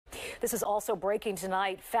This is also breaking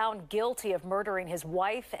tonight. Found guilty of murdering his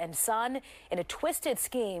wife and son in a twisted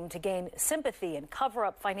scheme to gain sympathy and cover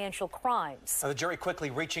up financial crimes. Now, the jury quickly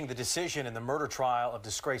reaching the decision in the murder trial of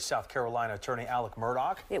disgraced South Carolina attorney Alex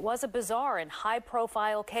Murdaugh. It was a bizarre and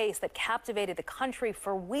high-profile case that captivated the country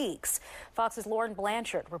for weeks. Fox's Lauren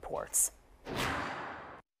Blanchard reports.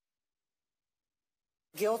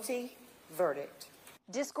 Guilty verdict.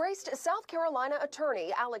 Disgraced South Carolina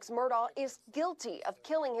attorney Alex Murdaugh is guilty of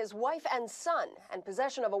killing his wife and son and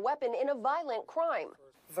possession of a weapon in a violent crime.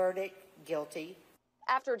 Verdict guilty.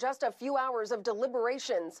 After just a few hours of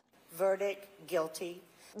deliberations, Verdict guilty.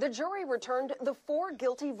 the jury returned the 4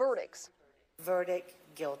 guilty verdicts. Verdict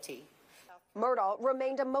guilty. Murdaugh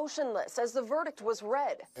remained emotionless as the verdict was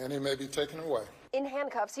read. And he may be taken away. In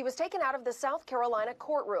handcuffs, he was taken out of the South Carolina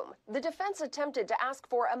courtroom. The defense attempted to ask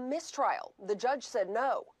for a mistrial. The judge said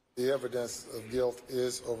no. The evidence of guilt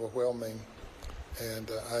is overwhelming,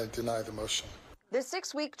 and I deny the motion. The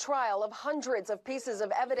 6-week trial of hundreds of pieces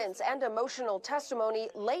of evidence and emotional testimony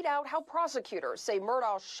laid out how prosecutors say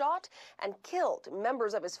Murdaugh shot and killed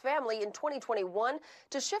members of his family in 2021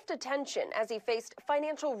 to shift attention as he faced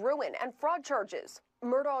financial ruin and fraud charges.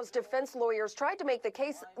 Murdaugh's defense lawyers tried to make the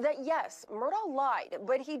case that, yes, Murdaugh lied,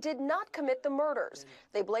 but he did not commit the murders.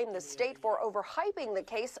 They blame the state for overhyping the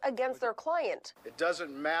case against their client. It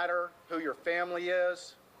doesn't matter who your family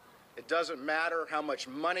is. It doesn't matter how much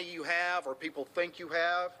money you have or people think you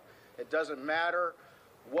have. It doesn't matter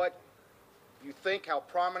what you think, how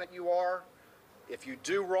prominent you are. If you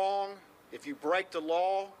do wrong, if you break the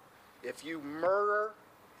law, if you murder,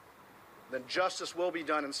 then justice will be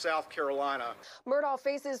done in South Carolina. Murdaugh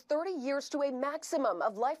faces 30 years to a maximum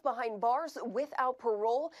of life behind bars without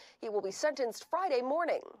parole. He will be sentenced Friday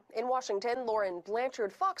morning. In Washington, Lauren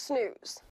Blanchard, Fox News.